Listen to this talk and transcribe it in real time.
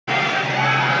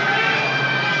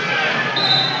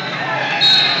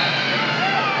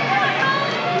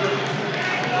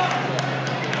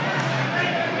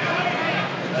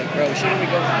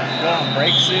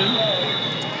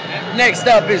Next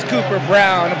up is Cooper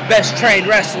Brown of Best Trained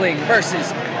Wrestling versus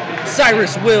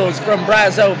Cyrus Wills from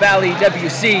Brazos Valley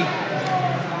WC.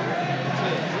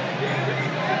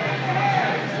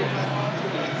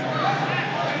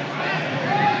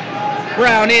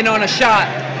 Brown in on a shot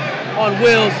on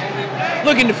Wills,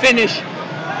 looking to finish.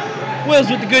 Wills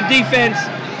with the good defense.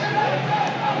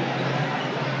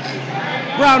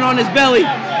 Brown on his belly.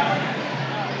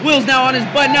 Wills now on his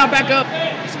butt, now back up.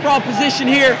 Sprawl position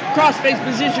here, cross-face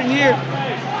position here.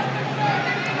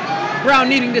 Brown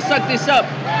needing to suck this up,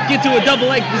 get to a double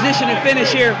leg position and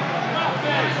finish here.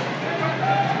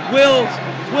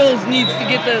 Wills needs to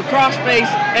get the cross-face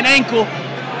and ankle.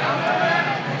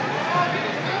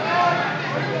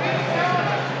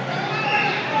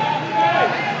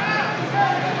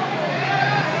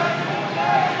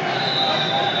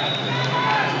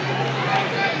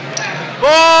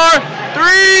 Four,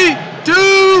 three,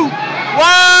 two,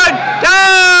 one,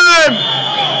 time!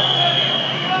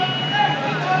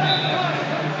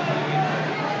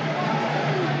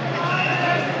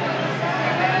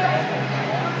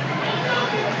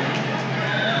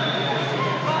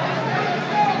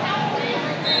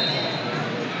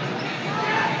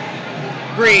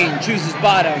 Green chooses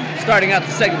bottom, starting out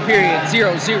the second period,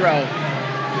 0-0.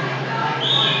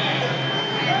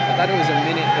 I thought it was a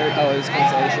minute 30. Oh, it was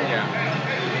consolation. Yeah.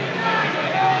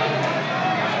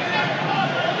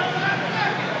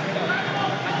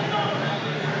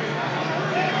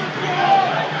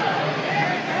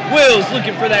 Wills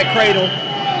looking for that cradle.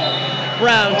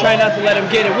 Brown trying not to let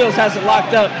him get it. Wills has it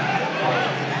locked up.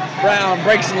 Brown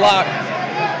breaks the lock.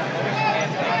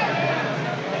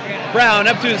 Brown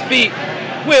up to his feet.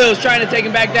 Wills trying to take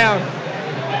him back down.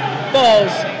 Falls.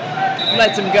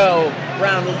 Lets him go.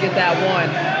 Brown will get that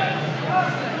one.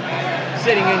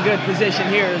 Sitting in good position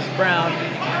here is Brown.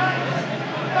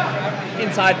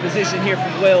 Inside position here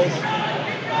from Wills.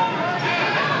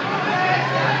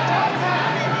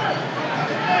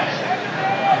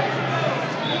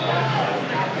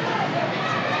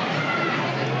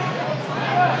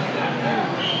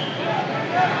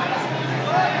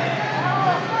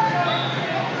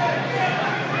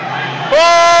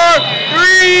 Four,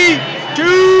 three,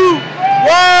 two,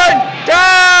 one,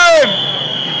 time!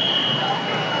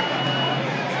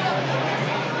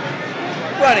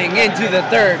 Running into the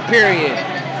third period.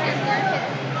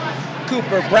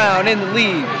 Cooper Brown in the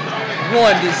lead,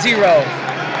 1-0.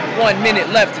 1 minute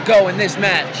left to go in this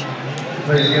match.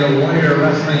 Please get a Warrior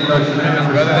Wrestling coach. His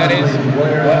brother, that is.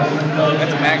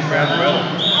 That's Max Brown's brother.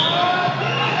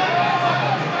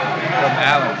 From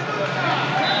Allen.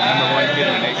 #1 kid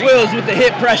in the nation. Wills with the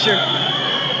hip pressure.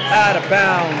 Out of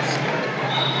bounds.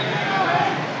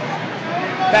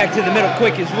 Back to the middle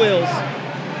quick is Wills.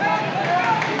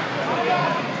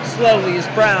 Slowly is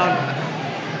Brown.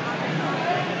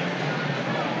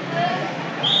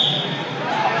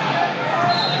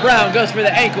 Brown goes for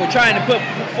the ankle, trying to put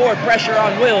forward pressure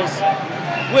on Wills.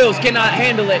 Wills cannot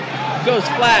handle it. Goes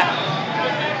flat.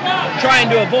 Trying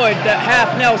to avoid the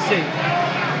half Nelson.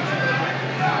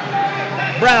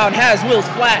 Brown has Wills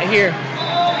flat here.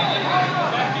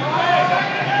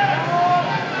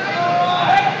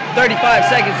 35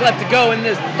 seconds left to go in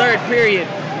this third period.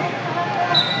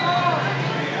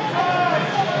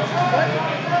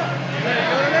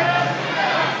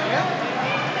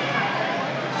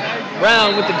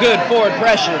 Brown with the good forward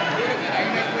pressure.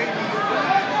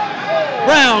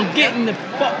 Brown getting the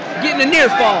near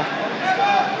fall.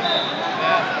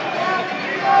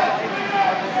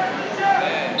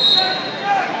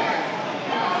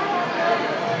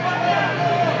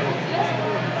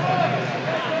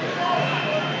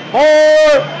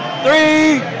 Four,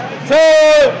 three,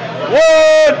 two,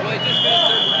 one.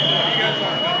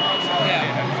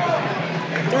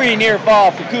 3 near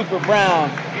fall for Cooper Brown,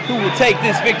 who will take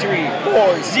this victory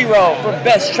 4-0 for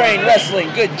Best Trained Wrestling.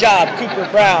 Good job, Cooper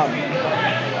Brown.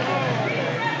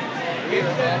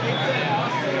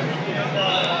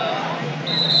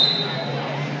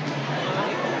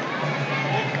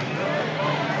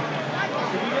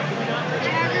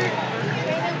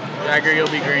 Jagger, you'll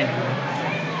be green.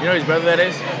 You know his brother that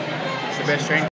is? It's the Best Trained.